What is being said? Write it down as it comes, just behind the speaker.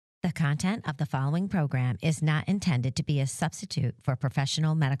The content of the following program is not intended to be a substitute for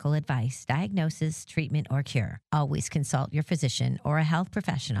professional medical advice, diagnosis, treatment, or cure. Always consult your physician or a health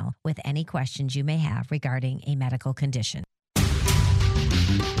professional with any questions you may have regarding a medical condition.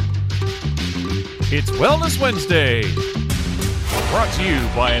 It's Wellness Wednesday, brought to you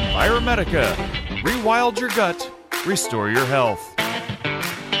by Enviromedica. Rewild your gut, restore your health.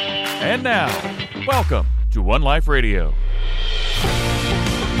 And now, welcome to One Life Radio.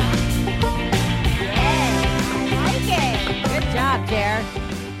 Good job, Jer.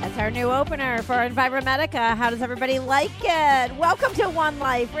 That's our new opener for Enviromedica. How does everybody like it? Welcome to One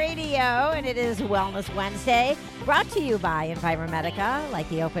Life Radio, and it is Wellness Wednesday, brought to you by Enviromedica, like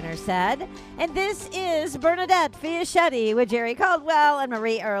the opener said. And this is Bernadette Fiaschetti with Jerry Caldwell and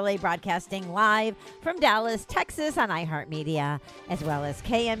Marie Early, broadcasting live from Dallas, Texas on iHeartMedia, as well as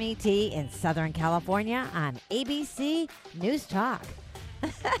KMET in Southern California on ABC News Talk.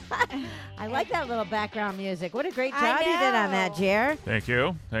 I like that little background music. What a great job you did on that, Jer. Thank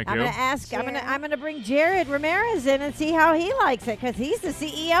you. I'm going to ask. I'm going to bring Jared Ramirez in and see how he likes it, because he's the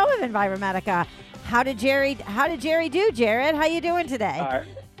CEO of Enviromedica. How did Jerry do, Jared? How you doing today?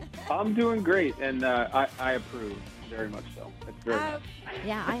 I'm doing great, and I approve very much so. It's very nice.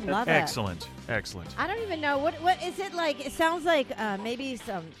 Yeah, I love it. Excellent. I don't even know what is it like. It sounds like maybe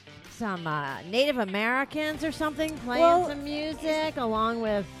some Native Americans or something playing some music along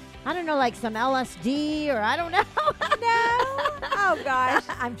with, I don't know, like some LSD or I don't know. No. Oh, gosh.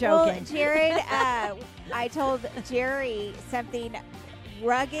 I'm joking. Well, Jared, I told Jerry something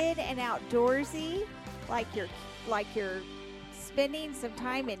rugged and outdoorsy, like you're spending some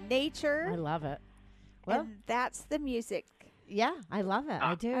time in nature. I love it. Well, and that's the music. Yeah, I love it.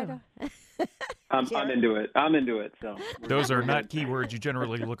 I do. I'm into it. So those are not keywords you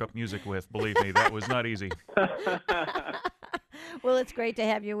generally look up music with. Believe me, that was not easy. Well, it's great to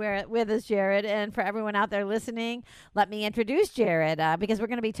have you with us, Jared. And for everyone out there listening, let me introduce Jared, because we're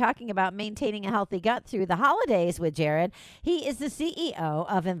going to be talking about maintaining a healthy gut through the holidays with Jared. He is the CEO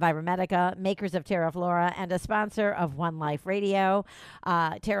of Enviromedica, makers of TerraFlora, and a sponsor of One Life Radio.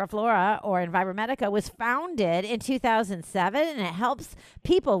 TerraFlora, or Enviromedica, was founded in 2007, and it helps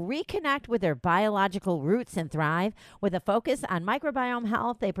people reconnect with their biological roots and thrive. With a focus on microbiome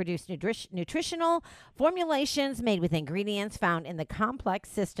health, they produce nutritional formulations made with ingredients found in the complex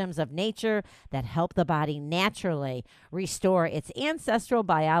systems of nature that help the body naturally restore its ancestral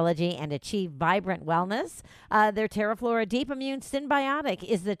biology and achieve vibrant wellness. Their TerraFlora Deep Immune Symbiotic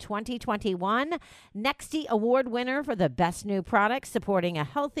is the 2021 Nexty Award winner for the best new product, supporting a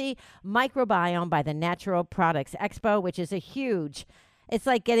healthy microbiome by the Natural Products Expo, which is it's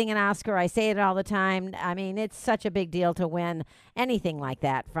like getting an Oscar. I say it all the time. I mean, it's such a big deal to win anything like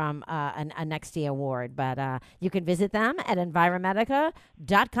that from a Nexty Award. But you can visit them at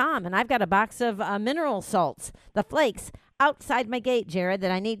enviromedica.com. And I've got a box of mineral salts, the flakes, outside my gate, Jared,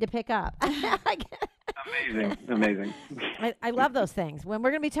 that I need to pick up. Amazing. I love those things. When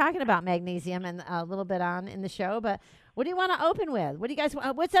we're going to be talking about magnesium and a little bit on in the show, but what do you want to open with? What do you guys?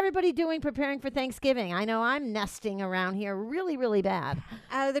 What's everybody doing preparing for Thanksgiving? I know I'm nesting around here really, really bad.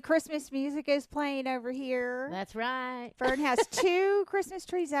 Oh, the Christmas music is playing over here. That's right. Fern has 2 Christmas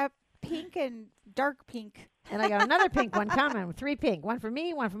trees up, pink and dark pink. And I got another pink one coming. 3 pink. One for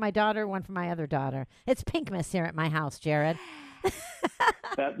me, one for my daughter, one for my other daughter. It's Pinkmas here at my house, Jared.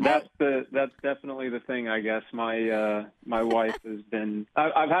 That's definitely the thing, I guess. My wife has been.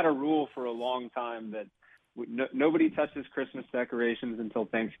 I've had a rule for a long time that nobody touches Christmas decorations until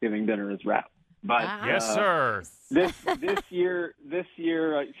Thanksgiving dinner is wrapped. But yes, sir. This year,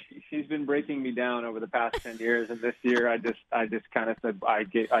 she's been breaking me down over the past 10 years, and this year I just kind of said I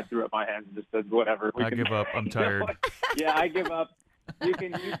threw up my hands and just said whatever. I give up. I'm tired. Yeah, I give up. You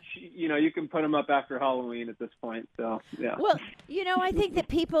can put them up after Halloween at this point. So yeah. Well, I think that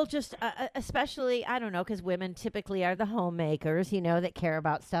people just, especially, I don't know, because women typically are the homemakers, that care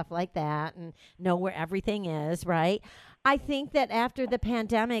about stuff like that and know where everything is, right? I think that after the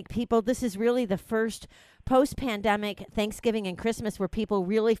pandemic, this is really the first post-pandemic Thanksgiving and Christmas where people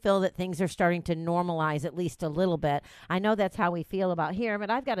really feel that things are starting to normalize at least a little bit. I know that's how we feel about here,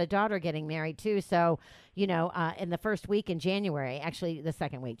 but I've got a daughter getting married too. So, in the first week in January, actually the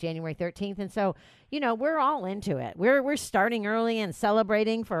second week, January 13th. And so, we're all into it. We're starting early and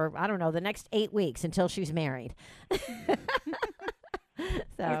celebrating for, I don't know, the next 8 weeks until she's married. So,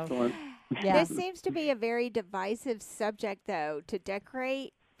 excellent. Yeah. This seems to be a very divisive subject, though, to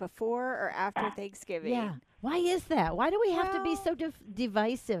decorate before or after Thanksgiving. Yeah. Why is that? Why do we have to be so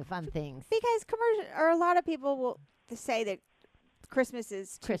divisive on things? Because a lot of people will say that Christmas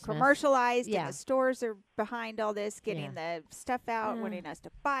is too Christmas. commercialized, Yeah. and the stores are behind all this, getting the stuff out, wanting us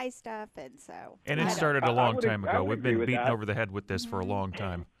to buy stuff, and so. And I it don't- started a I long would time ag- I ago. would We've agree been with beaten that. over the head with this for a long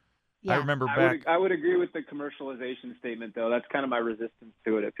time. Yeah. I remember back. I would agree with the commercialization statement, though. That's kind of my resistance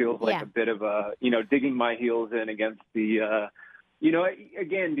to it. It feels like Yeah. a bit of a, digging my heels in against the,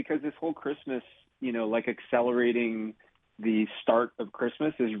 again, because this whole Christmas, like accelerating the start of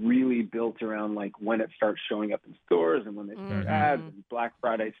Christmas is really built around like when it starts showing up in stores and when they start ads, and Black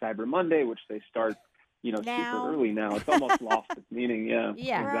Friday, Cyber Monday, which they start, Now. super early now. It's almost lost its meaning. Yeah.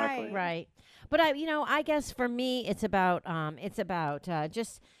 Yeah. Exactly. Right. But I guess for me, it's about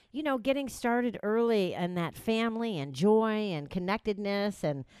just, getting started early and that family and joy and connectedness.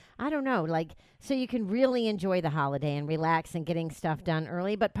 And I don't know, like, so you can really enjoy the holiday and relax and getting stuff done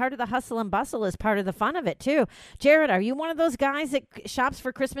early. But part of the hustle and bustle is part of the fun of it too. Jared, are you one of those guys that shops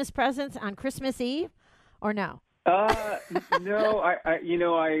for Christmas presents on Christmas Eve or no? No,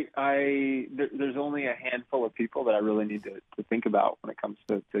 there's only a handful of people that I really need to think about when it comes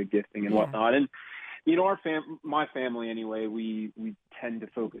to gifting and whatnot. And, my family anyway, we tend to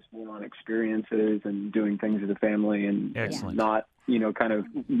focus more on experiences and doing things as a family and not, kind of,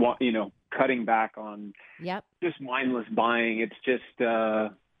 cutting back on just mindless buying. It's just,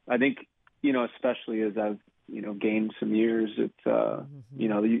 I think, especially as I've, gained some years, it's,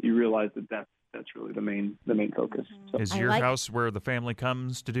 you realize that's really the main focus. So. Is your house where the family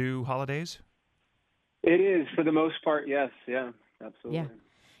comes to do holidays? It is, for the most part, yes. Yeah, absolutely. Yeah.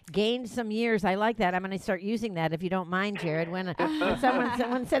 Gained some years. I like that. I'm going to start using that if you don't mind, Jared. When someone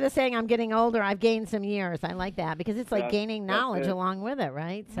instead of saying I'm getting older, I've gained some years. I like that because it's like gaining knowledge along with it,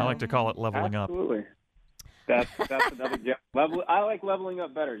 right? So. I like to call it leveling up. Absolutely. That's another I like leveling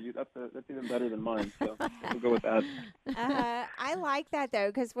up better. That's even better than mine. So we'll go with that. I like that though,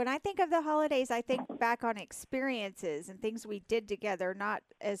 because when I think of the holidays, I think back on experiences and things we did together, not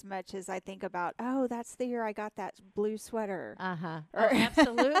as much as I think about, oh, that's the year I got that blue sweater. Oh,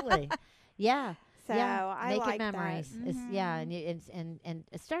 absolutely. Yeah. So I Making like memories. that. And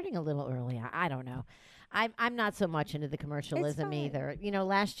starting a little early. I don't know. I'm not so much into the commercialism either.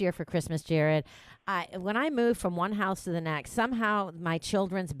 Last year for Christmas, Jared, when I moved from one house to the next, somehow my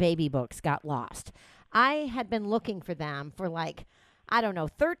children's baby books got lost. I had been looking for them for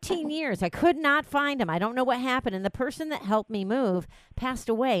 13 years. I could not find them. I don't know what happened. And the person that helped me move passed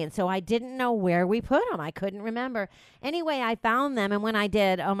away. And so I didn't know where we put them. I couldn't remember. Anyway, I found them. And when I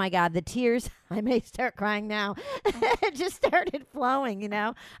did, oh my God, the tears, I may start crying now. It just started flowing,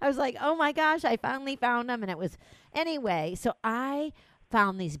 I was like, oh my gosh, I finally found them. And it was, anyway, so I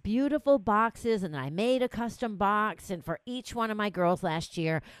found these beautiful boxes, and then I made a custom box and for each one of my girls last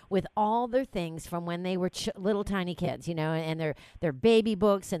year with all their things from when they were little tiny kids, and their baby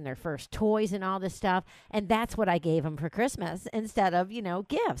books and their first toys and all this stuff. And that's what I gave them for Christmas instead of,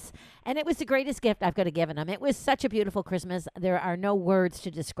 gifts. And it was the greatest gift I've could have given them. It was such a beautiful Christmas. There are no words to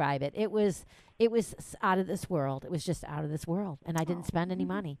describe it. It was out of this world. It was just out of this world. And I didn't spend any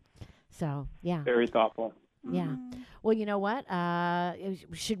money. So, yeah. Very thoughtful. Yeah. Well, you know what?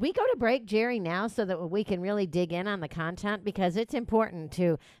 Should we go to break, Jerry, now so that we can really dig in on the content? Because it's important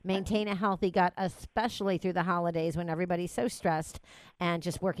to maintain a healthy gut, especially through the holidays when everybody's so stressed and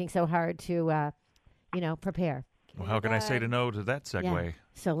just working so hard to, prepare. Well, how can I say no to that segue? Yeah.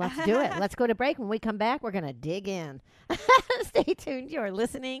 So let's do it. Let's go to break. When we come back, we're going to dig in. Stay tuned. You're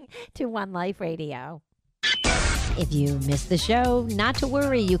listening to One Life Radio. If you missed the show, not to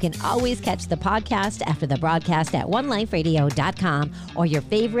worry. You can always catch the podcast after the broadcast at oneliferadio.com or your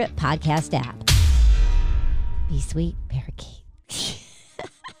favorite podcast app. Be sweet, parakeet.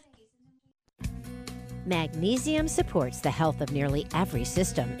 Magnesium supports the health of nearly every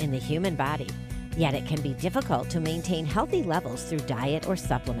system in the human body, yet it can be difficult to maintain healthy levels through diet or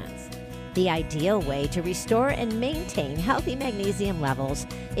supplements. The ideal way to restore and maintain healthy magnesium levels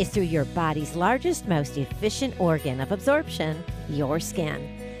is through your body's largest, most efficient organ of absorption, your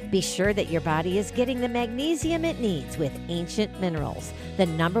skin. Be sure that your body is getting the magnesium it needs with Ancient Minerals, the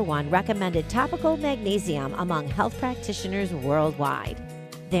 #1 recommended topical magnesium among health practitioners worldwide.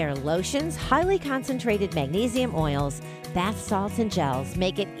 Their lotions, highly concentrated magnesium oils, bath salts, and gels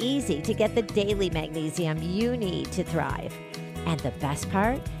make it easy to get the daily magnesium you need to thrive. And the best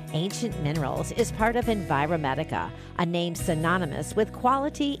part? Ancient Minerals is part of Enviromedica, a name synonymous with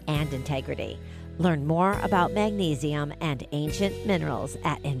quality and integrity. Learn more about magnesium and Ancient Minerals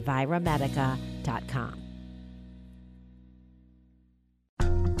at Enviromedica.com.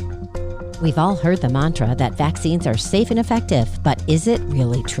 We've all heard the mantra that vaccines are safe and effective, but is it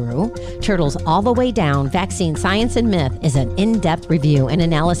really true? Turtles All the Way Down, Vaccine Science and Myth is an in-depth review and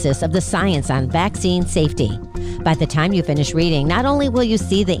analysis of the science on vaccine safety. By the time you finish reading, not only will you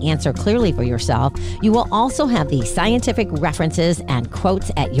see the answer clearly for yourself, you will also have the scientific references and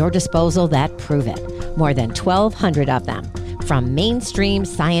quotes at your disposal that prove it. More than 1,200 of them. From mainstream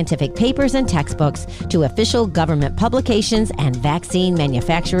scientific papers and textbooks to official government publications and vaccine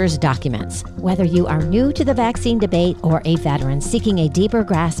manufacturers' documents. Whether you are new to the vaccine debate or a veteran seeking a deeper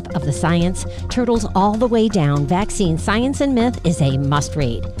grasp of the science, Turtles All the Way Down, Vaccine Science and Myth is a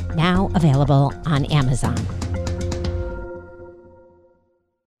must-read. Now available on Amazon.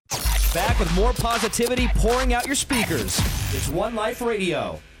 Back with more positivity pouring out your speakers. It's One Life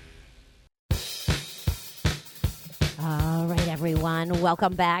Radio. All right, everyone.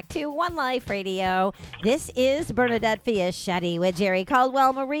 Welcome back to One Life Radio. This is Bernadette Fiaschetti with Jerry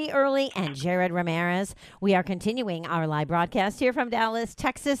Caldwell, Marie Early, and Jared Ramirez. We are continuing our live broadcast here from Dallas,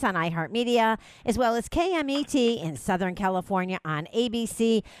 Texas on iHeartMedia, as well as KMET in Southern California on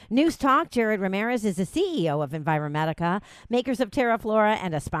ABC News Talk. Jared Ramirez is the CEO of Enviromedica, makers of TerraFlora,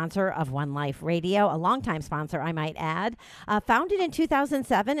 and a sponsor of One Life Radio, a longtime sponsor, I might add. Founded in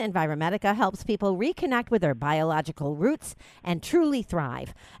 2007, Enviromedica helps people reconnect with their biological roots and truly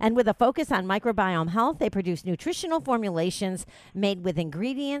thrive. And with a focus on microbiome health, they produce nutritional formulations made with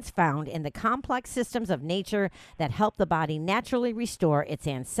ingredients found in the complex systems of nature that help the body naturally restore its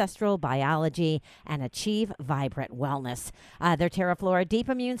ancestral biology and achieve vibrant wellness. Their TerraFlora Deep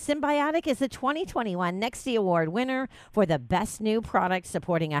Immune Symbiotic is the 2021 Nexty Award winner for the best new product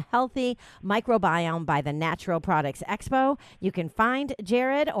supporting a healthy microbiome by the Natural Products Expo. You can find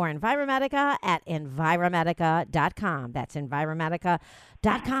Jared or Enviromedica at enviromedica.com. That's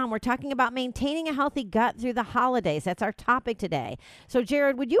enviromedica.com. We're talking about maintaining a healthy gut through the holidays. That's our topic today. So,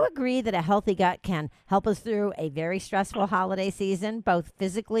 Jared, would you agree that a healthy gut can help us through a very stressful holiday season, both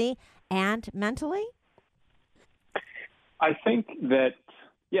physically and mentally? I think that,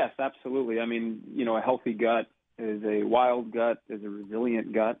 yes, absolutely. I mean, a healthy gut is a wild gut, is a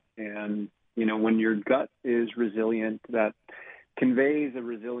resilient gut. And, when your gut is resilient, that conveys a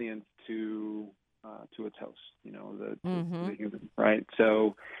resilience to its host, the human, right?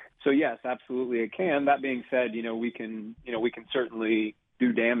 So yes, absolutely it can. That being said, we can certainly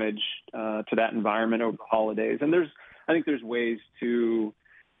do damage to that environment over the holidays. And I think there's ways to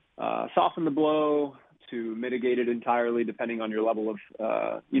soften the blow, to mitigate it entirely, depending on your level of,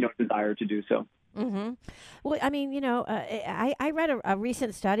 desire to do so. Mm-hmm. Well, I mean, I read a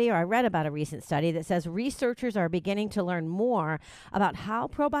recent study, or I read about a recent study that says researchers are beginning to learn more about how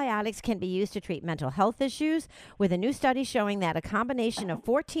probiotics can be used to treat mental health issues, with a new study showing that a combination of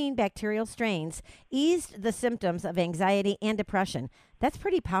 14 bacterial strains eased the symptoms of anxiety and depression. That's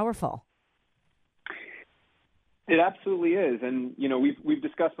pretty powerful. It absolutely is. And, we've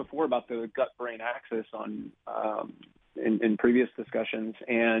discussed before about the gut-brain axis in previous discussions.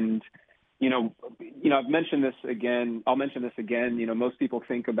 And, I've mentioned this again. I'll mention this again. Most people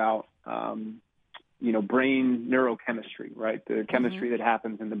think about, brain neurochemistry, right? The chemistry that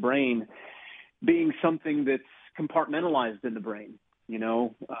happens in the brain being something that's compartmentalized in the brain,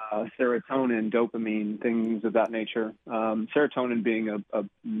 serotonin, dopamine, things of that nature. Serotonin being a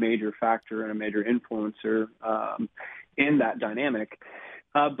major factor and a major influencer in that dynamic.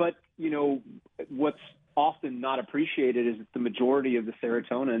 But, what's often not appreciated is that the majority of the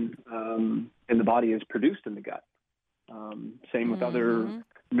serotonin in the body is produced in the gut. Same with other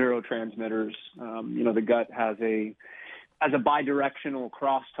neurotransmitters. The gut has a bidirectional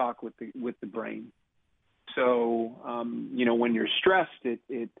crosstalk with the brain. So when you're stressed,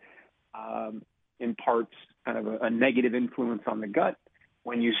 it imparts kind of a negative influence on the gut.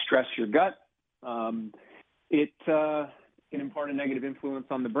 When you stress your gut, it can impart a negative influence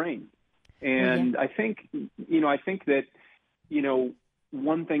on the brain. And I think that,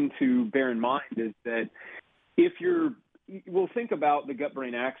 one thing to bear in mind is that we'll think about the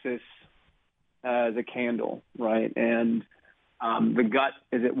gut-brain axis as a candle, right? And the gut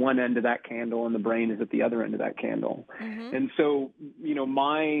is at one end of that candle and the brain is at the other end of that candle. Mm-hmm. And so,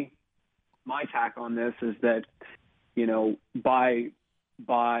 my tack on this is that, if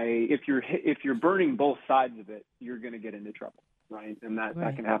you're burning both sides of it, you're going to get into trouble. Right. And that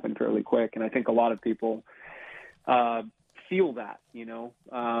can happen fairly quick. And I think a lot of people feel that,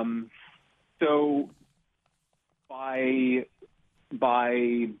 so by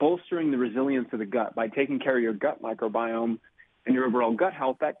bolstering the resilience of the gut, by taking care of your gut microbiome and your overall gut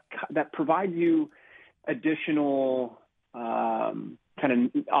health, that provides you additional kind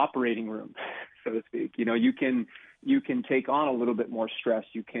of operating room, so to speak. You can take on a little bit more stress.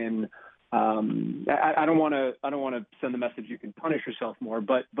 You can I don't want to send the message you can punish yourself more,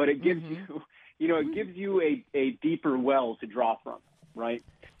 but it gives it gives you a deeper well to draw from, right?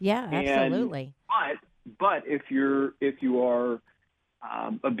 Yeah, absolutely. But if you are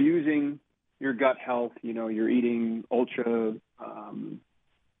abusing your gut health, you're eating ultra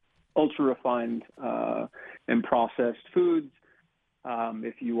refined and processed foods.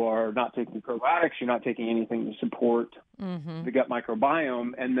 If you are not taking probiotics, you're not taking anything to support the gut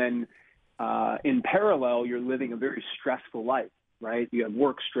microbiome, and then in parallel, you're living a very stressful life, right? You have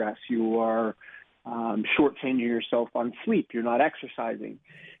work stress. You are shortchanging yourself on sleep. You're not exercising.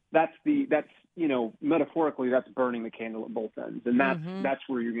 That's metaphorically, that's burning the candle at both ends, and that's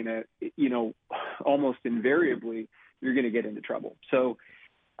where you're gonna, almost invariably, you're gonna get into trouble. So,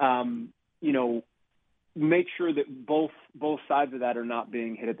 make sure that both sides of that are not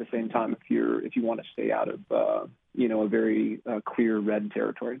being hit at the same time if you want to stay out of a very clear red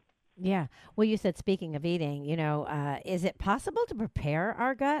territory. Yeah. Well, you said, speaking of eating, is it possible to prepare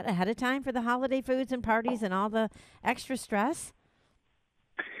our gut ahead of time for the holiday foods and parties and all the extra stress?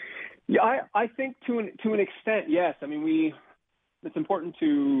 Yeah, I think to an extent, yes. I mean, it's important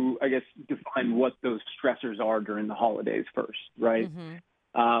to, I guess, define what those stressors are during the holidays first, right?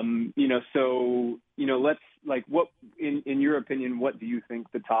 Let's, what, in your opinion, what do you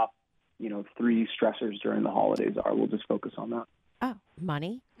think the top, 3 stressors during the holidays are? We'll just focus on that. Oh,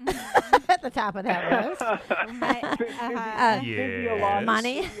 money at the top of that list. Physiological.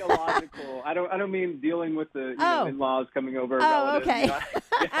 Money. Physiological. I don't mean dealing with the in-laws coming over. Oh, okay.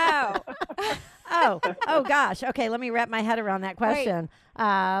 Oh. Oh, gosh. Okay, let me wrap my head around that question.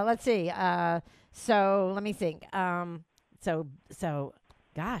 Let's see. So let me think.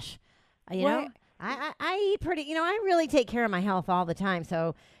 Gosh, I eat pretty. I really take care of my health all the time.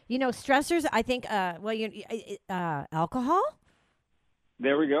 So stressors. I think. Alcohol.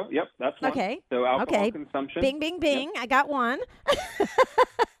 There we go. Yep, that's one. Okay. So alcohol consumption. Bing, bing, bing. Yep. I got one.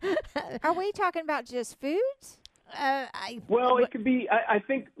 Are we talking about just foods? It could be. I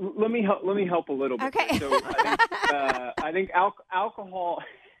think. Let me help a little bit. Okay. So I think alcohol.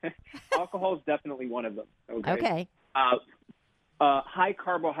 Alcohol is definitely one of them. Okay. High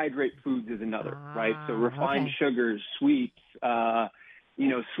carbohydrate foods is another, right? So refined sugars, sweets,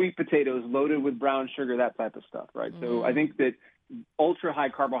 sweet potatoes loaded with brown sugar, that type of stuff, right? So I think that ultra high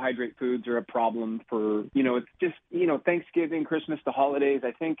carbohydrate foods are a problem for, it's just, Thanksgiving, Christmas, the holidays.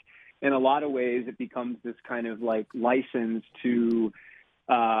 I think in a lot of ways it becomes this kind of like license to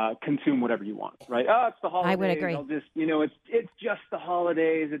consume whatever you want, right? Oh, it's the holidays. I would agree. I'll just, it's just the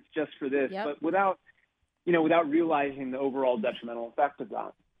holidays. It's just for this, but without realizing the overall detrimental effect of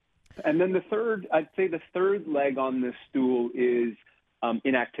that. And then I'd say the third leg on this stool is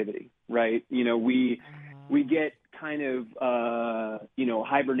inactivity, right? We get kind of,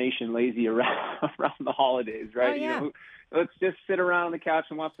 hibernation lazy around the holidays, right? Oh, yeah. Let's just sit around on the couch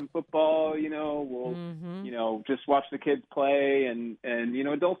and watch some football, we'll, just watch the kids play and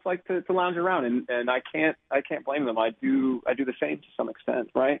adults like to lounge around and I can't blame them. I do the same to some extent,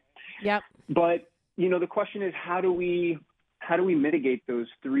 right? Yep. But, the question is, how do we mitigate those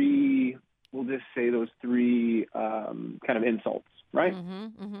 3, we'll just say those 3 kind of insults, right?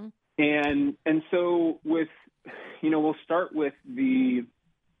 And so with, we'll start with the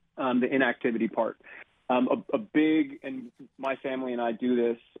inactivity part. A big, and my family and I do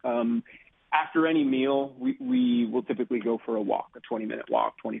this, after any meal, we will typically go for a walk, a 20-minute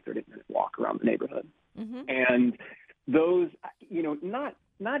walk, 30-minute walk around the neighborhood. And those,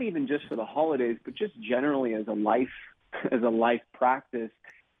 not even just for the holidays, but just generally as a life practice,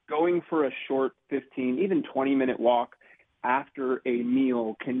 going for a short 15, even 20-minute walk after a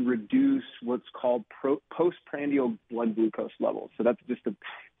meal can reduce what's called postprandial blood glucose levels. So that's just a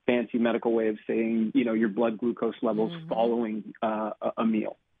fancy medical way of saying, your blood glucose levels following a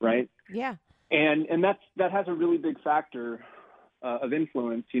meal, right? Yeah. And that has a really big factor of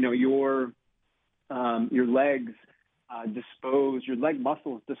influence. Your legs your leg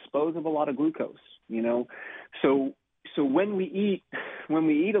muscles dispose of a lot of glucose, So when we eat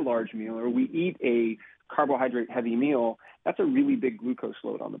a large meal or we eat a carbohydrate heavy meal, that's a really big glucose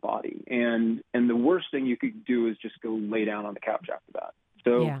load on the body. And the worst thing you could do is just go lay down on the couch after that.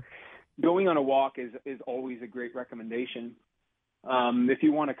 So going on a walk is always a great recommendation. If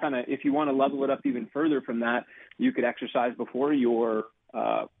you want to level it up even further from that, you could exercise before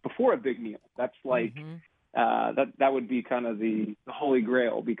a big meal. That's like, that would be kind of the holy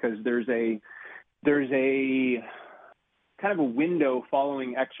grail, because there's a kind of a window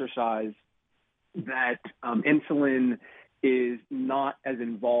following exercise that insulin is not as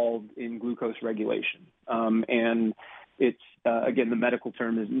involved in glucose regulation. And it's, again, the medical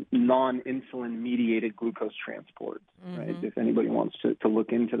term is non-insulin mediated glucose transport, right? If anybody wants to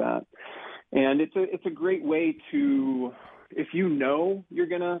look into that. And it's a great way to if you know you're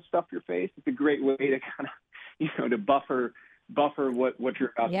going to stuff your face, it's a great way to kind of, to buffer what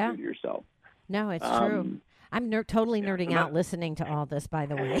you're about to do to yourself. No, it's true. I'm totally nerding out listening to all this, by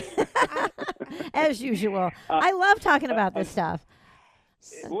the way, as usual. I love talking about this stuff.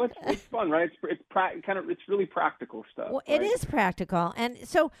 Well, it's fun, right? It's really practical stuff. Well, right? it is practical. And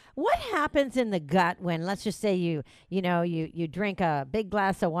so what happens in the gut when, let's just say you drink a big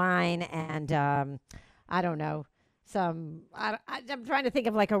glass of wine and, I don't know, I'm trying to think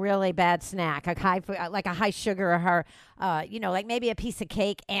of like a really bad snack, like a high sugar or, like maybe a piece of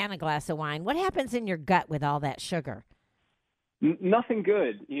cake and a glass of wine. What happens in your gut with all that sugar? Nothing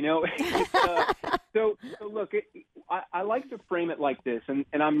good, So look, I like to frame it like this, and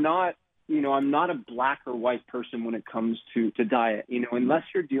I'm not, I'm not a black or white person when it comes to diet. Unless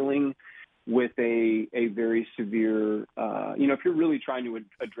you're dealing with a very severe, if you're really trying to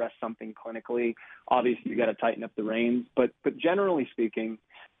address something clinically, obviously you got to tighten up the reins. But generally speaking,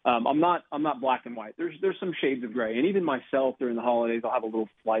 I'm not black and white. There's some shades of gray, and even myself during the holidays, I'll have a little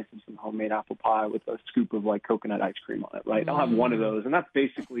slice of some homemade apple pie with a scoop of like coconut ice cream on it, right? I'll have one of those, and that's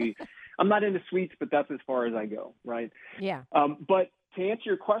basically. I'm not into sweets, but that's as far as I go, right? Yeah. But to answer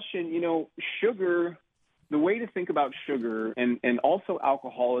your question, sugar. The way to think about sugar and also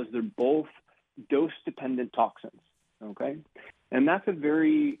alcohol is they're both dose-dependent toxins. Okay, and that's a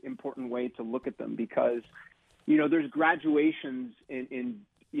very important way to look at them because there's graduations in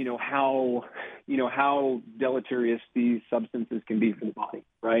how deleterious these substances can be for the body,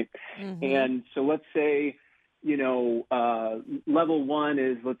 right? Mm-hmm. And so let's say level one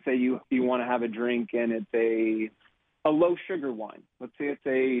is, let's say you want to have a drink and it's a low sugar wine. Let's say it's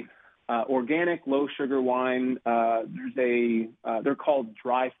a organic low sugar wine. They're called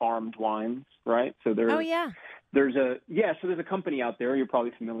dry farmed wines, right? So there's a company out there you're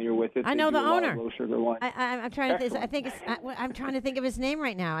probably familiar with it. I know the owner. Low sugar wine. I'm trying to. I'm trying to think of his name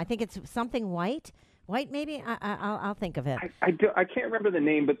right now. I think it's something White. White, maybe. I'll think of it. I can't remember the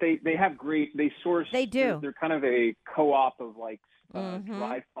name, but they have great. They source. They do. They're kind of a co-op of like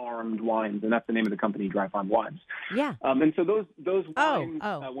dry farmed wines, and that's the name of the company, Dry Farmed Wines. Yeah. And so those wines,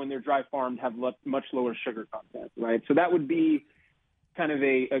 when they're dry farmed, have much lower sugar content, right? So that would be kind of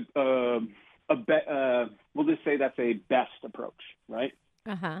we'll just say that's a best approach, right?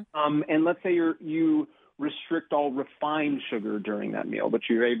 Uh-huh. And let's say you restrict all refined sugar during that meal, but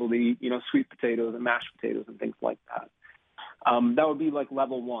you're able to eat, sweet potatoes and mashed potatoes and things like that. That would be like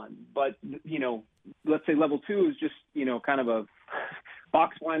level one. But, let's say level two is just, kind of a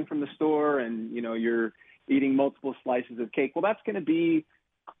box wine from the store and, you're eating multiple slices of cake. Well, that's going to be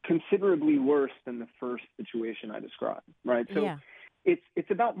considerably worse than the first situation I described, right? So yeah. It's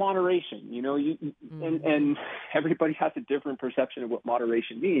about moderation, and everybody has a different perception of what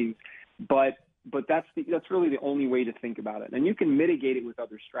moderation means, but that's really the only way to think about it. And you can mitigate it with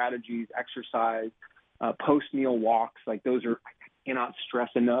other strategies, exercise, post-meal walks. Like those are, I cannot stress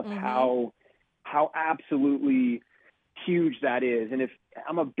enough how absolutely huge that is. And if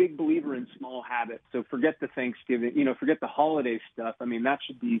I'm a big believer in small habits, so forget the Thanksgiving, forget the holiday stuff. I mean, that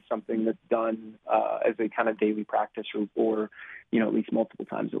should be something that's done as a kind of daily practice or at least multiple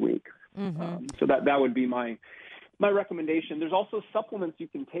times a week. Mm-hmm. So that would be my recommendation. There's also supplements you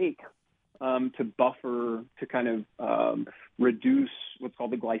can take to buffer, to kind of reduce what's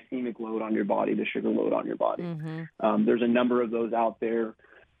called the glycemic load on your body, the sugar load on your body. Mm-hmm. There's a number of those out there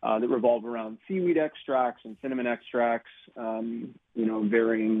that revolve around seaweed extracts and cinnamon extracts, varying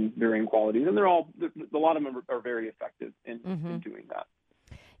qualities. And a lot of them are very effective in doing that.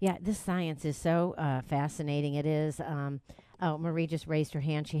 Yeah, this science is so fascinating. It is. Marie just raised her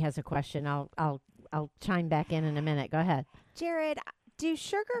hand. She has a question. I'll chime back in a minute. Go ahead. Jared, do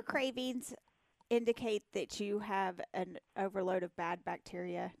sugar cravings indicate that you have an overload of bad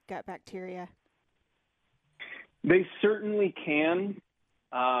bacteria, gut bacteria? They certainly can.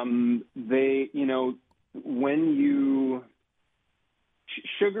 When you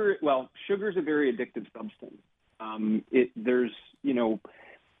sugar is a very addictive substance. There's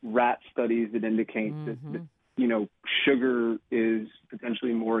rat studies that indicate that sugar is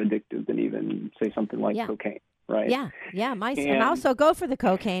potentially more addictive than even say something like cocaine. Right. Yeah. And also go for the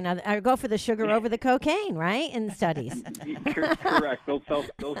cocaine or go for the sugar over the cocaine, right? In studies. Correct. They'll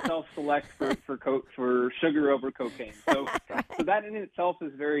self-select for sugar over cocaine. So that in itself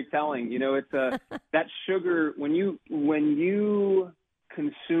is very telling. It's that sugar when you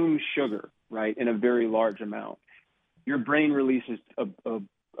consume sugar, right, in a very large amount, your brain releases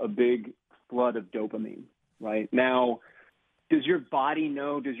a big flood of dopamine. Right now. Does your brain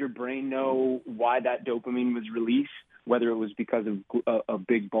know why that dopamine was released? whether it was because of a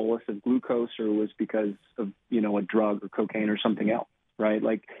big bolus of glucose or it was because of, a drug or cocaine or something else, right?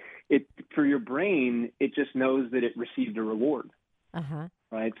 Like for your brain, it just knows that it received a reward,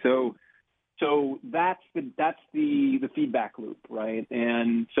 right? So that's the feedback loop, right?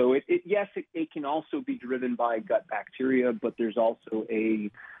 And so it can also be driven by gut bacteria, but there's also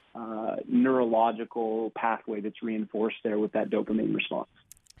a neurological pathway that's reinforced there with that dopamine response.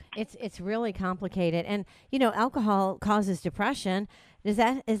 It's really complicated, and alcohol causes depression. Is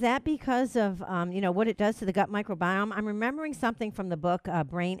that because of what it does to the gut microbiome? I'm remembering something from the book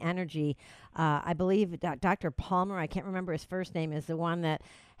Brain Energy. I believe Dr. Palmer, I can't remember his first name, is the one that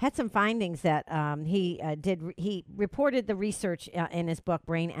had some findings that he did. He reported the research in his book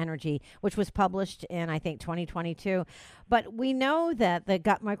Brain Energy, which was published in, I think, 2022. But we know that the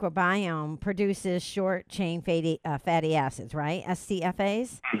gut microbiome produces short chain fatty acids, right?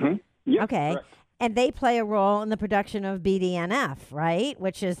 SCFAs. Mm-hmm. Yep, okay. correct. And they play a role in the production of BDNF, right?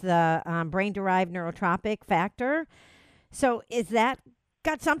 Which is the brain-derived neurotropic factor. So is that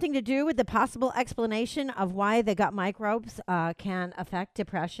got something to do with the possible explanation of why the gut microbes can affect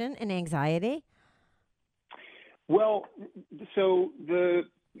depression and anxiety? Well, so there's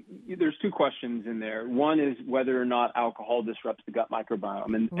two questions in there. One is whether or not alcohol disrupts the gut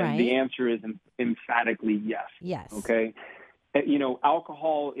microbiome, and the answer is emphatically yes. Yes. Okay.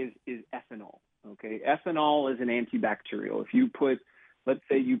 Alcohol is ethanol. Okay. Ethanol is an antibacterial. If you let's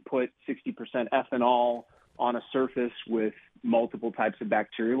say you put 60% ethanol on a surface with multiple types of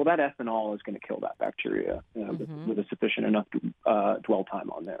bacteria, well, that ethanol is going to kill that bacteria with a sufficient enough dwell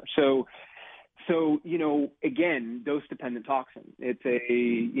time on there. So, again, dose-dependent toxin. It's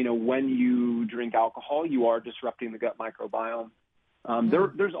when you drink alcohol, you are disrupting the gut microbiome.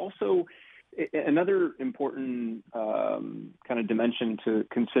 There's also another important kind of dimension to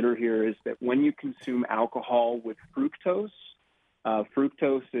consider here is that when you consume alcohol with fructose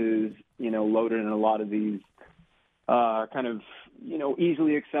is, loaded in a lot of these kind of,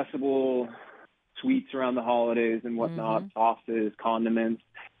 easily accessible sweets around the holidays and whatnot, sauces, condiments.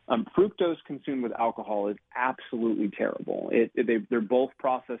 Fructose consumed with alcohol is absolutely terrible. They're both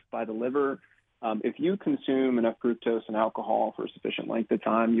processed by the liver. If you consume enough fructose and alcohol for a sufficient length of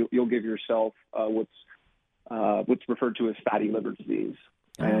time, you'll give yourself what's referred to as fatty liver disease,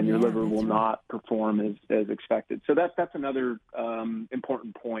 and your liver will not perform as expected. So that's another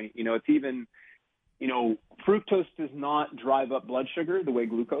important point. It's even, fructose does not drive up blood sugar the way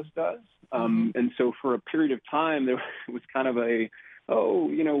glucose does, and so for a period of time there was kind of it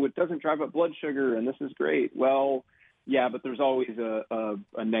doesn't drive up blood sugar and this is great. Well, yeah, but there's always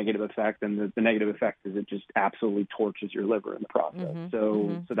a negative effect, and the negative effect is it just absolutely torches your liver in the process.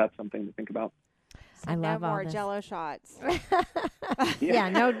 So that's something to think about. So I love no more this. Jell-O shots. Yeah,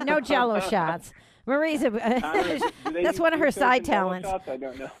 no Jell-O shots. Marie's that's one of her side talents. I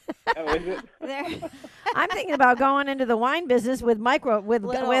don't know. Oh, is it? I'm thinking about going into the wine business with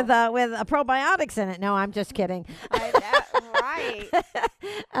probiotics in it. No, I'm just kidding. Right.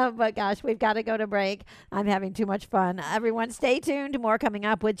 But gosh, we've got to go to break. I'm having too much fun. Everyone, stay tuned. More coming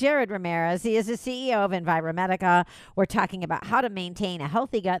up with Jared Ramirez. He is the CEO of Enviromedica. We're talking about how to maintain a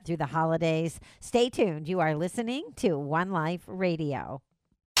healthy gut through the holidays. Stay tuned. You are listening to One Life Radio.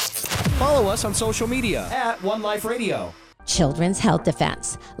 Follow us on social media at One Life Radio. Children's Health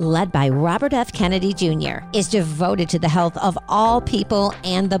Defense, led by Robert F. Kennedy Jr., is devoted to the health of all people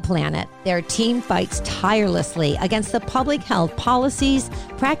and the planet. Their team fights tirelessly against the public health policies,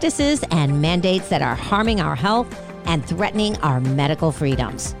 practices, and mandates that are harming our health and threatening our medical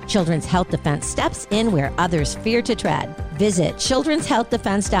freedoms. Children's Health Defense steps in where others fear to tread. Visit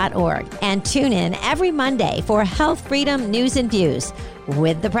childrenshealthdefense.org and tune in every Monday for Health Freedom News and Views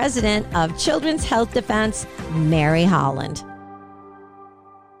with the president of Children's Health Defense, Mary Holland.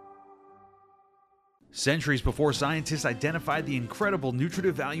 Centuries before scientists identified the incredible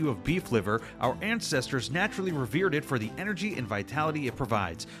nutritive value of beef liver, our ancestors naturally revered it for the energy and vitality it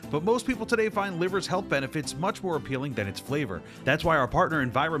provides. But most people today find liver's health benefits much more appealing than its flavor. That's why our partner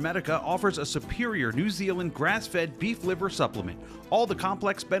Enviromedica offers a superior New Zealand grass-fed beef liver supplement. All the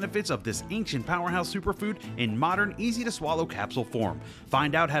complex benefits of this ancient powerhouse superfood in modern, easy-to-swallow capsule form.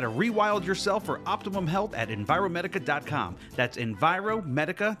 Find out how to rewild yourself for optimum health at Enviromedica.com. That's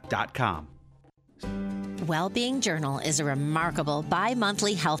Enviromedica.com. Wellbeing Journal is a remarkable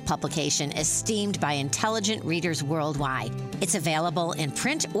bi-monthly health publication esteemed by intelligent readers worldwide. It's available in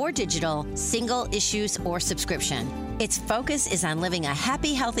print or digital, single issues or subscription. Its focus is on living a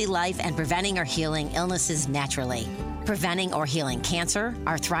happy, healthy life and preventing or healing illnesses naturally. Preventing or healing cancer,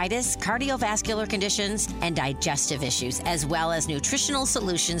 arthritis, cardiovascular conditions, and digestive issues, as well as nutritional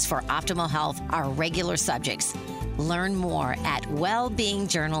solutions for optimal health are regular subjects. Learn more at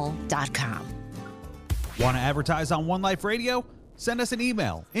wellbeingjournal.com. Want to advertise on One Life Radio? Send us an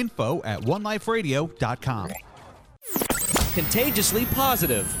email, info@oneliferadio.com. Contagiously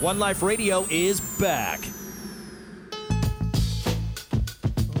positive. One Life Radio is back.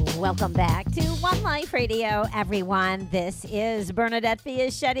 Welcome back to One Life Radio, everyone. This is Bernadette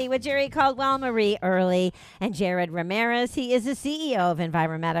Fiaschetti with Jerry Caldwell, Marie Early, and Jared Ramirez. He is the CEO of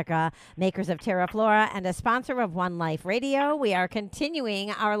Enviromedica, makers of TerraFlora, and a sponsor of One Life Radio. We are continuing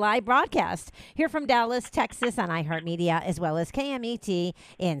our live broadcast here from Dallas, Texas on iHeartMedia, as well as KMET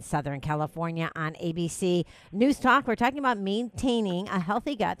in Southern California on ABC News Talk. We're talking about maintaining a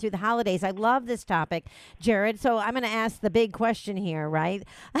healthy gut through the holidays. I love this topic, Jared. So I'm going to ask the big question here, right?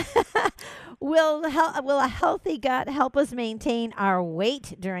 Will a healthy gut help us maintain our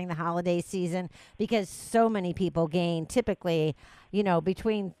weight during the holiday season? Because so many people gain typically,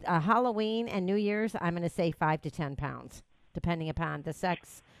 between Halloween and New Year's, I'm going to say 5 to 10 pounds, depending upon the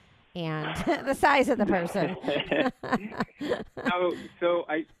sex and the size of the person. So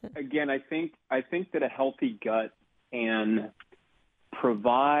I think that a healthy gut can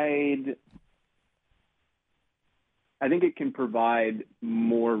provide. I think it can provide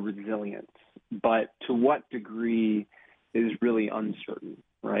more resilience, but to what degree is really uncertain,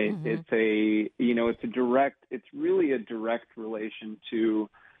 right? Mm-hmm. It's really a direct relation to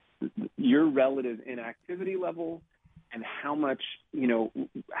your relative inactivity level and how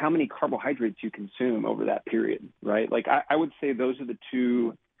many carbohydrates you consume over that period, right? Like I would say those are the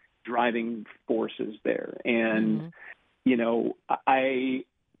two driving forces there. And, mm-hmm.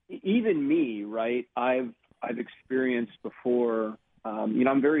 Even me, right? I've experienced before,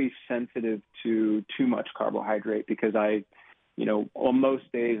 I'm very sensitive to too much carbohydrate because on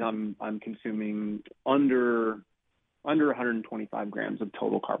most days I'm consuming under 125 grams of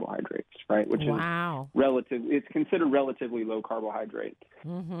total carbohydrates, right? Which wow. is it's considered relatively low carbohydrate.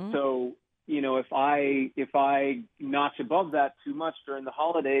 Mm-hmm. So, if I notch above that too much during the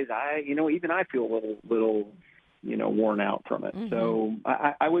holidays, even I feel a little worn out from it. Mm-hmm. So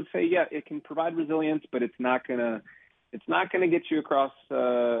I would say, yeah, it can provide resilience, but it's not gonna get you across,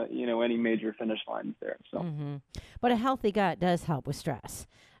 any major finish lines there. So, mm-hmm. But a healthy gut does help with stress.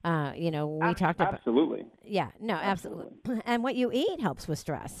 We talked about absolutely. Yeah, no, absolutely. And what you eat helps with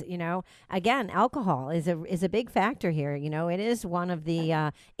stress. Again, alcohol is a big factor here. It is one of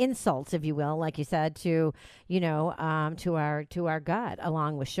the insults, if you will, like you said, to our gut,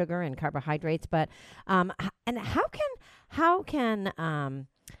 along with sugar and carbohydrates. But and how can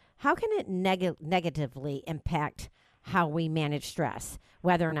it negatively impact how we manage stress,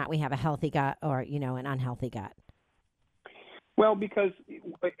 whether or not we have a healthy gut or an unhealthy gut? Well, because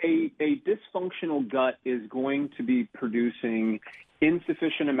a dysfunctional gut is going to be producing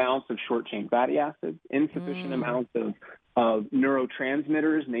insufficient amounts of short-chain fatty acids, insufficient amounts of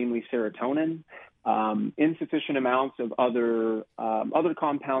neurotransmitters, namely serotonin, insufficient amounts of other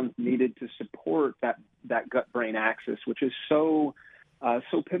compounds needed to support that gut-brain axis, which is so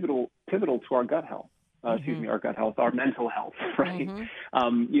pivotal to our gut health. Mm-hmm. Our gut health, our mental health, right?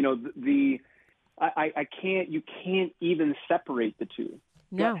 Mm-hmm. You can't even separate the two.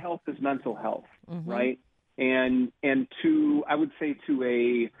 No. Gut health is mental health, mm-hmm. right? And I would say to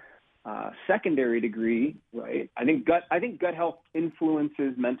a secondary degree, right? I think gut health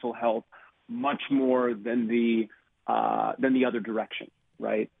influences mental health much more than the other direction,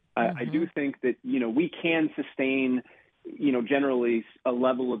 right? Mm-hmm. I do think that we can sustain generally a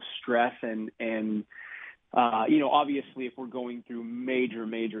level of stress and obviously, if we're going through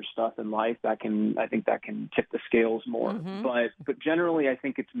major stuff in life, I think that can tip the scales more. Mm-hmm. But generally, I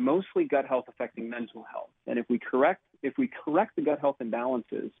think it's mostly gut health affecting mental health. And if we correct the gut health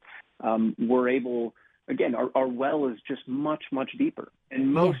imbalances, we're able, again, our well is just much deeper.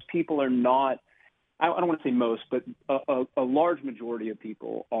 And most people are not. I don't want to say most, but a large majority of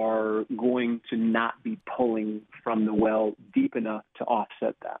people are going to not be pulling from the well deep enough to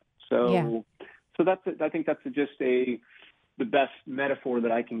offset that. So. Yeah. So I think that's just the best metaphor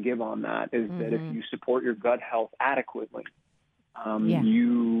that I can give on that is mm-hmm. that if you support your gut health adequately, I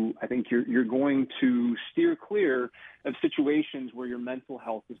think you're going to steer clear of situations where your mental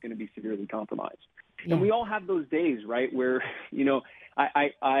health is going to be severely compromised. Yeah. And we all have those days, right, where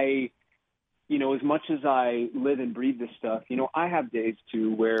I as much as I live and breathe this stuff, I have days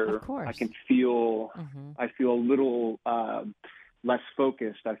too where I can feel mm-hmm. I feel a little less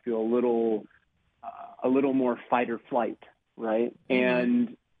focused. I feel a little more fight or flight, right?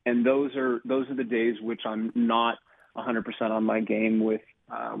 Mm-hmm. And those are the days which I'm not 100% on my game with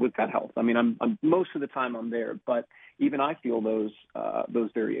gut health. I mean, I'm most of the time I'm there, but even I feel those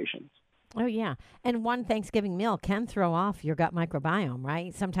variations. Oh, yeah. And one Thanksgiving meal can throw off your gut microbiome,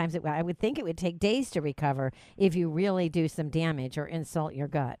 right? Sometimes I would think it would take days to recover if you really do some damage or insult your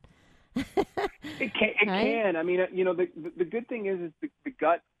gut. It can. Right? Can. I mean, the good thing is the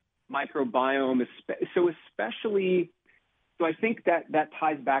gut microbiome is especially. So I think that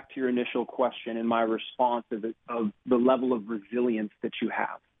ties back to your initial question and my response of the level of resilience that you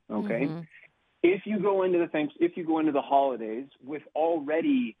have. Okay, if you go into the holidays with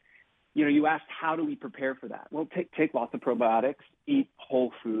already, you asked how do we prepare for that? Well, take lots of probiotics, eat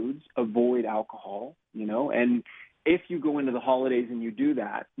whole foods, avoid alcohol, and if you go into the holidays and you do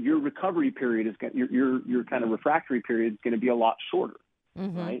that, your recovery period is your kind of refractory period is going to be a lot shorter,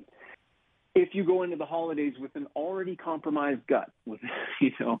 right? If you go into the holidays with an already compromised gut,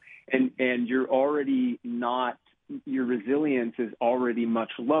 and you're already not, your resilience is already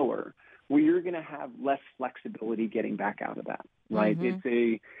much lower, well, you're going to have less flexibility getting back out of that, right?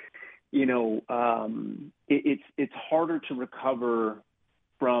 It's it's harder to recover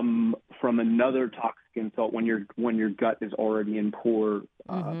from another toxic insult when your gut is already in poor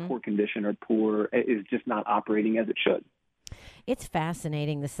condition or is just not operating as it should. It's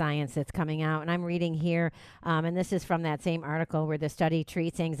fascinating, the science that's coming out. And I'm reading here, and this is from that same article where the study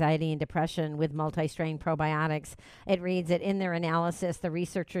treats anxiety and depression with multi-strain probiotics. It reads that in their analysis, the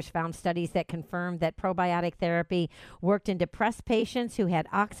researchers found studies that confirmed that probiotic therapy worked in depressed patients who had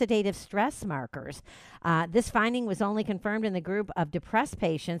oxidative stress markers. This finding was only confirmed in the group of depressed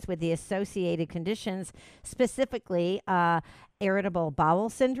patients with the associated conditions, specifically irritable bowel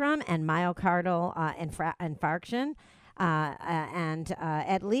syndrome and myocardial infarction. And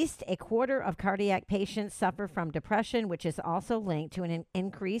at least a quarter of cardiac patients suffer from depression, which is also linked to an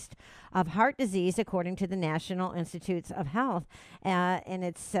increase of heart disease, according to the National Institutes of Health. And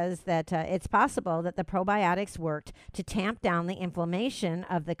it says that it's possible that the probiotics worked to tamp down the inflammation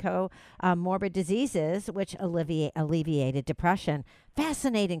of the comorbid diseases, which alleviated depression.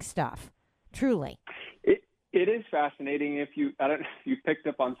 Fascinating stuff, truly. It is fascinating. I don't know if you picked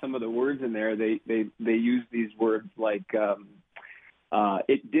up on some of the words in there. They use these words like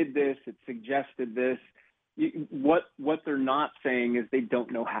it did this, it suggested this. What they're not saying is they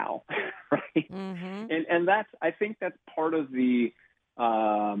don't know how, right? And I think that's part of the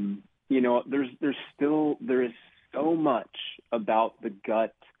there is so much about the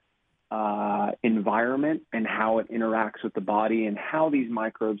gut environment and how it interacts with the body and how these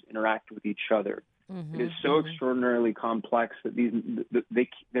microbes interact with each other. It is so extraordinarily complex that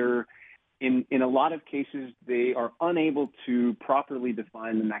they're in a lot of cases they are unable to properly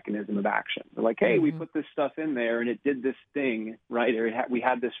define the mechanism of action. They're like, hey, we put this stuff in there and it did this thing, right? Or we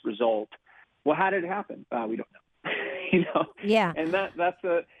had this result. Well, how did it happen? We don't know. Yeah. And I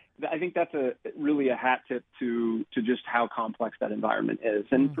think that's really a hat tip to just how complex that environment is.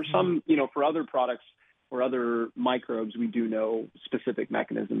 And for some, for other products or other microbes, we do know specific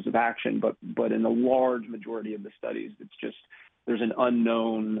mechanisms of action, but in a large majority of the studies, it's just there's an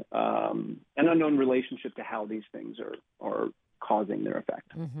unknown relationship to how these things are causing their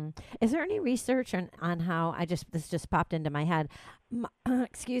effect. Is there any research on how this just popped into my head?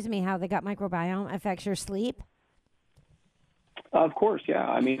 Excuse me, how the gut microbiome affects your sleep? Of course, yeah.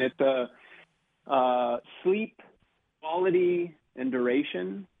 I mean, sleep quality and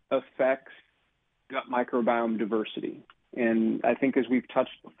duration affects gut microbiome diversity. And I think as we've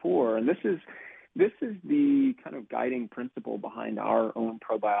touched before, and this is the kind of guiding principle behind our own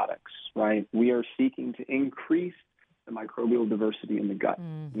probiotics, right? We are seeking to increase the microbial diversity in the gut.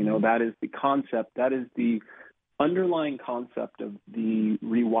 That is the concept, that is the underlying concept of the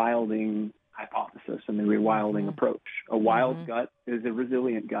rewilding hypothesis and the rewilding approach. A wild gut is a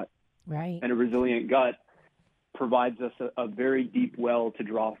resilient gut. Right. And a resilient gut provides us a very deep well to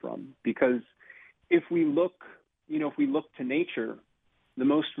draw from, because if we look to nature, the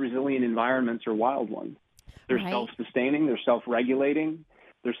most resilient environments are wild ones. They're self-sustaining, they're self-regulating,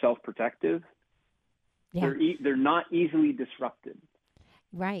 they're self-protective. Yeah. They're not easily disrupted.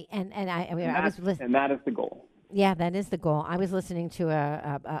 Right, and that is the goal. Yeah, that is the goal. I was listening to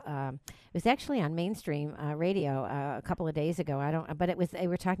it was actually on mainstream radio a couple of days ago. They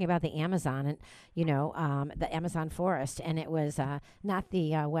were talking about the Amazon and the Amazon forest, and it was not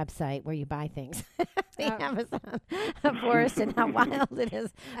the website where you buy things, the Amazon forest and how wild it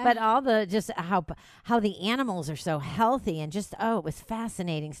is, but all the just how the animals are so healthy and just it was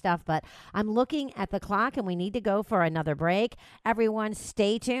fascinating stuff. But I'm looking at the clock and we need to go for another break. Everyone,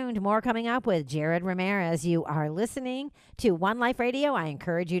 stay tuned. More coming up with Jared Ramirez. You are listening to One Life Radio. I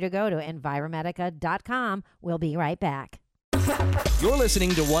encourage you to go to enviromedica.com. We'll be right back. You're listening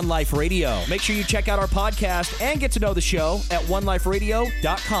to One Life Radio. Make sure you check out our podcast and get to know the show at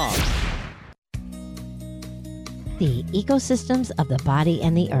oneliferadio.com. The ecosystems of the body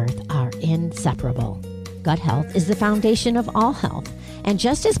and the earth are inseparable. Gut health is the foundation of all health, and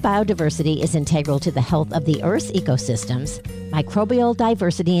just as biodiversity is integral to the health of the Earth's ecosystems, microbial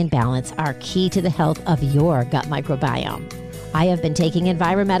diversity and balance are key to the health of your gut microbiome. I have been taking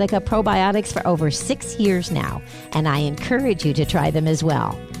Enviromedica probiotics for over 6 years now, and I encourage you to try them as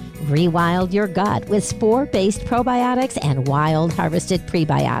well. Rewild your gut with spore-based probiotics and wild harvested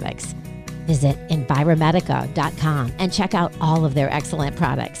prebiotics. Visit Enviromedica.com and check out all of their excellent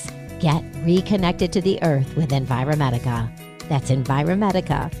products. Get reconnected to the earth with Enviromedica. That's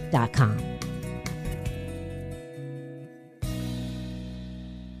Enviromedica.com.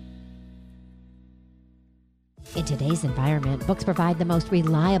 In today's environment, books provide the most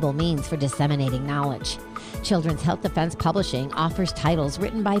reliable means for disseminating knowledge. Children's Health Defense Publishing offers titles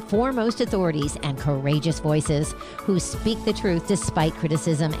written by foremost authorities and courageous voices who speak the truth despite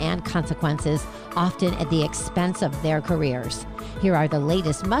criticism and consequences, often at the expense of their careers. Here are the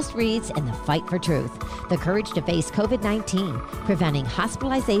latest must-reads in the fight for truth. The Courage to Face COVID-19, Preventing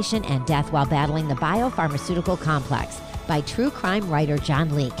Hospitalization and Death While Battling the Biopharmaceutical Complex by true crime writer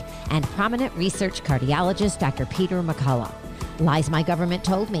John Leake and prominent research cardiologist Dr. Peter McCullough. Lies My Government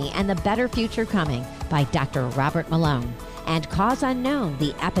Told Me and the Better Future Coming by Dr. Robert Malone. And Cause Unknown,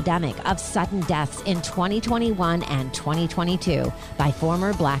 The Epidemic of Sudden Deaths in 2021 and 2022 by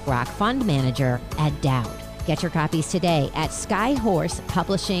former BlackRock fund manager Ed Dowd. Get your copies today at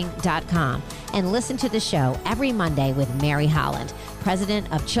skyhorsepublishing.com and listen to the show every Monday with Mary Holland,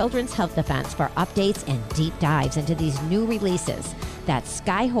 president of Children's Health Defense, for updates and deep dives into these new releases. That's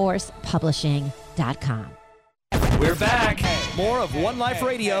skyhorsepublishing.com. We're back. More of One Life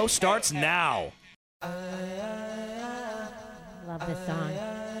Radio starts now. Love this song.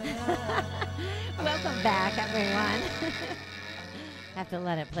 Welcome back, everyone. Have to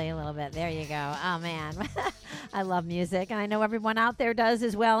let it play a little bit. There you go. Oh, man. I love music, and I know everyone out there does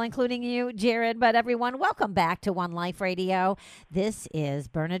as well, including you, Jared. But everyone, welcome back to One Life Radio. This is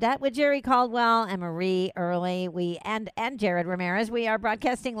Bernadette with Jerry Caldwell and Marie Early. And Jared Ramirez. We are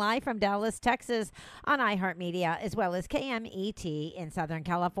broadcasting live from Dallas, Texas on iHeartMedia, as well as KMET in Southern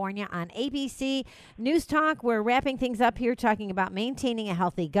California on ABC News Talk. We're wrapping things up here, talking about maintaining a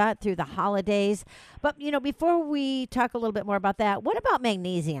healthy gut through the holidays. But, before we talk a little bit more about that, what about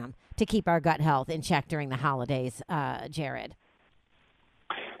magnesium to keep our gut health in check during the holidays, Jared?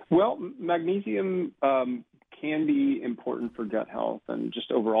 Well, magnesium can be important for gut health and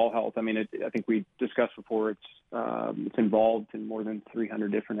just overall health. I mean, I think we discussed before, it's involved in more than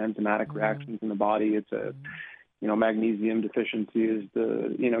 300 different enzymatic reactions in the body. It's a, magnesium deficiency is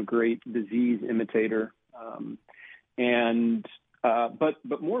the, great disease imitator.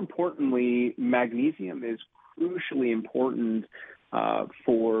 But more importantly, magnesium is crucially important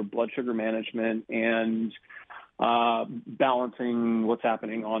for blood sugar management and balancing what's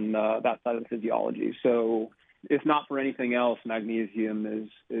happening on that side of the physiology. So if not for anything else, magnesium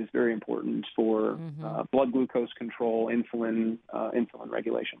is very important for blood glucose control, insulin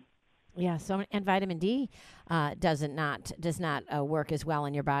regulation. Yeah, and vitamin D does not work as well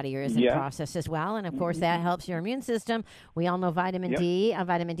in your body, or isn't processed as well, and of course that helps your immune system. We all know vitamin D,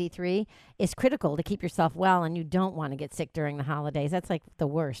 vitamin D3 is critical to keep yourself well, and you don't want to get sick during the holidays. That's like the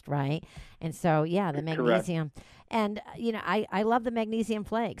worst, right? And so, the magnesium. Correct. And I love the magnesium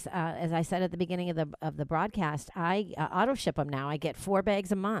flakes. As I said at the beginning of the broadcast, I auto ship them now. I get 4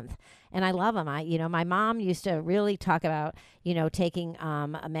 bags a month, and I love them. My mom used to really talk about taking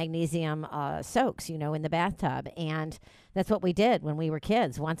a magnesium soaks in the bathtub, and that's what we did when we were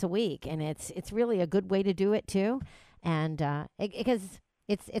kids, once a week. And it's really a good way to do it too, and because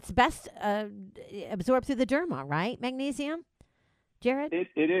it's best absorbed through the derma, right? Magnesium. Jared? It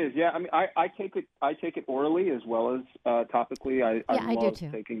is, yeah. I mean, I take it orally as well as topically. I love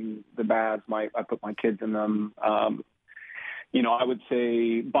taking the baths. I put my kids in them. I would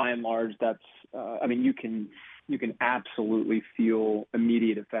say by and large that's. You can absolutely feel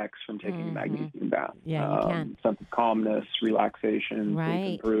immediate effects from taking a magnesium bath. Yeah, you can. Sense of calmness, relaxation,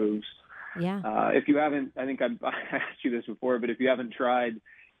 sleep improves. Yeah. If you haven't, I think I asked you this before, but if you haven't tried.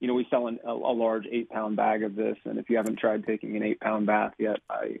 We sell a large 8-pound bag of this, and if you haven't tried taking an 8-pound bath yet,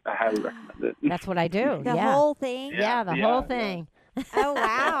 I highly recommend it. That's what I do. The whole thing? Yeah, the whole thing. Oh,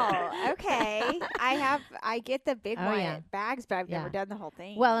 wow. Okay. I get the big bags, but I've never done the whole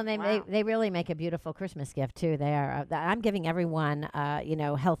thing. Well, and they really make a beautiful Christmas gift too. They are. I'm giving everyone,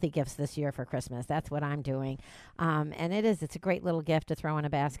 healthy gifts this year for Christmas. That's what I'm doing. And it's a great little gift to throw in a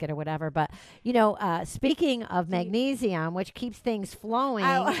basket or whatever. But, speaking of magnesium, which keeps things flowing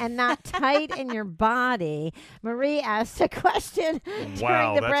and not tight in your body, Marie asked a question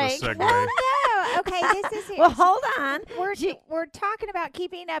during the break. That's a segue. Well, no. So, okay, this is Well, hold on. We're talking about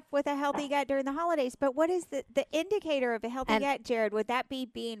keeping up with a healthy gut during the holidays, but what is the indicator of a healthy gut, Jared? Would that be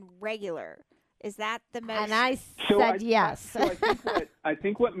being regular? Is that the most? And I said yes. So I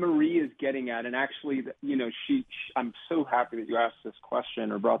think what Marie is getting at, and actually, I'm so happy that you asked this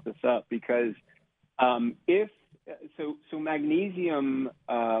question or brought this up, because so magnesium,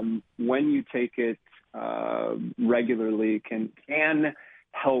 when you take it regularly, can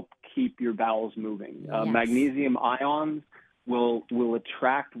help keep your bowels moving. Yes. Magnesium ions will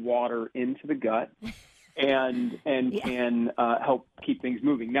attract water into the gut and can help keep things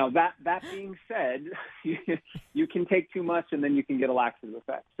moving. Now, that being said, you can take too much and then you can get a laxative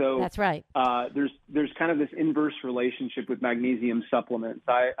effect. So that's right. There's kind of this inverse relationship with magnesium supplements.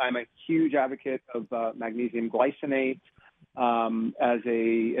 I'm a huge advocate of magnesium glycinate as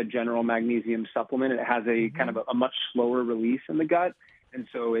a general magnesium supplement. It has a kind of a much slower release in the gut. And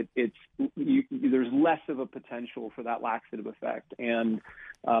so there's less of a potential for that laxative effect, and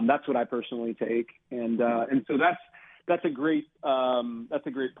that's what I personally take, and so that's a great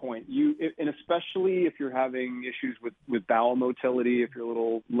point. And especially if you're having issues with bowel motility, if you're a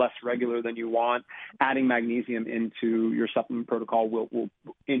little less regular than you want, adding magnesium into your supplement protocol will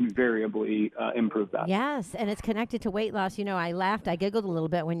invariably improve that. Yes, and it's connected to weight loss. I laughed, I giggled a little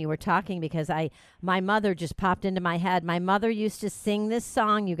bit when you were talking because my mother just popped into my head. My mother used to sing this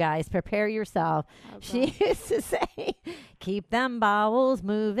song, you guys, prepare yourself. Oh, she used to say, keep them bowels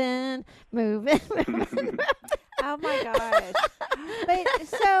moving. Oh my gosh! But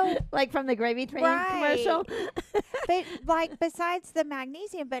so, like from the gravy train commercial. But like besides the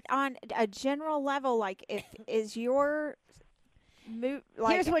magnesium, but on a general level, like is your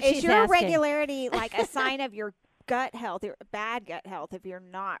here's what is she's your asking. regularity like a sign of your gut health or bad gut health if you're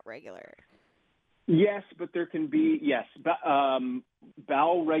not regular? Yes, but there can be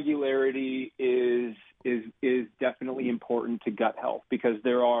bowel regularity is definitely important to gut health, because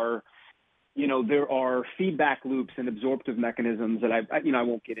there are feedback loops and absorptive mechanisms that I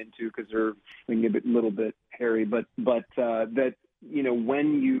won't get into because they're a little bit hairy, but that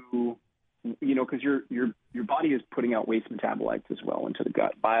when you because your body is putting out waste metabolites as well into the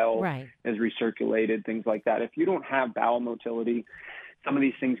gut. Bile is recirculated, things like that. If you don't have bowel motility, some of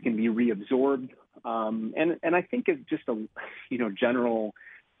these things can be reabsorbed. And I think it's just a general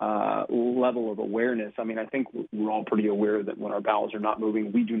level of awareness. I mean, I think we're all pretty aware that when our bowels are not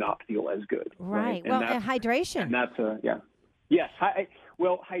moving, we do not feel as good. Right. Well, and hydration. And that's yes.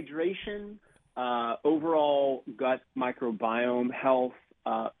 Hydration, overall gut microbiome health,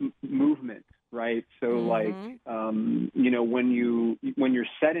 movement. Right. So when you're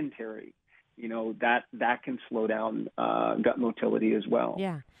sedentary, that can slow down gut motility as well.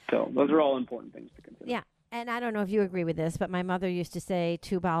 Yeah. So those are all important things to consider. Yeah. And I don't know if you agree with this, but my mother used to say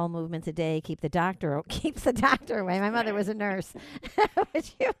 2 bowel movements a day keeps the doctor away. My mother was a nurse.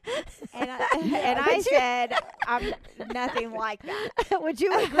 Would you? And I said, I'm nothing like that. Would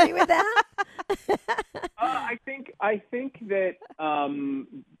you agree with that? I think that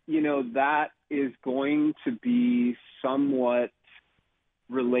that is going to be somewhat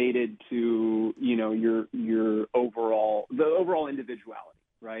related to your overall individuality,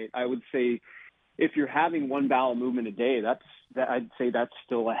 right? I would say, if you're having 1 bowel movement a day, I'd say that's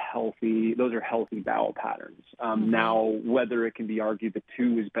still those are healthy bowel patterns. Now, whether it can be argued that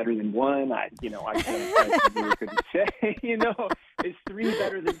 2 is better than 1, I really couldn't say. Is 3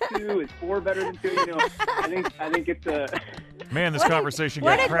 better than 2? Is 4 better than 2? I think it's a... Man, this conversation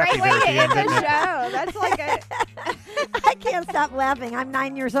got what a crappy great way there to at the end end, the didn't it? show. That's like a... I can't stop laughing. I'm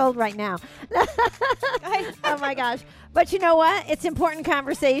 9 years old right now. Oh, my gosh. But you know what? It's important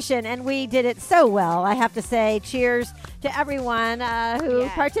conversation, and we did it so well, I have to say. Cheers to everyone who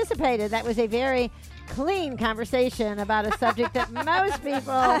participated. That was a very clean conversation about a subject that most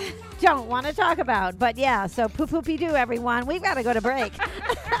people don't want to talk about. But yeah, so poo-poo-pee-doo, everyone. We've got to go to break.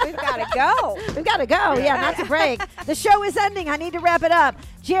 We've got to go. We've got to go. Yeah, not to break. The show is ending. I need to wrap it up.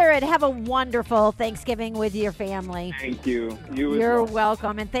 Jared, have a wonderful Thanksgiving with your family. Thank you. You're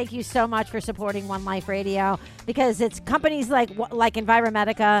welcome. And thank you so much for supporting One Life Radio, because it's companies like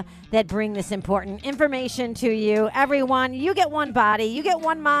Enviromedica that bring this important information to you. Everyone, you get one body, you get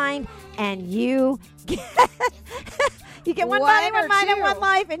one mind, and you get one body, one mind, and one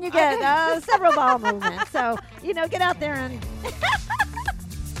life, and you get several bowel movements. So, get out there and...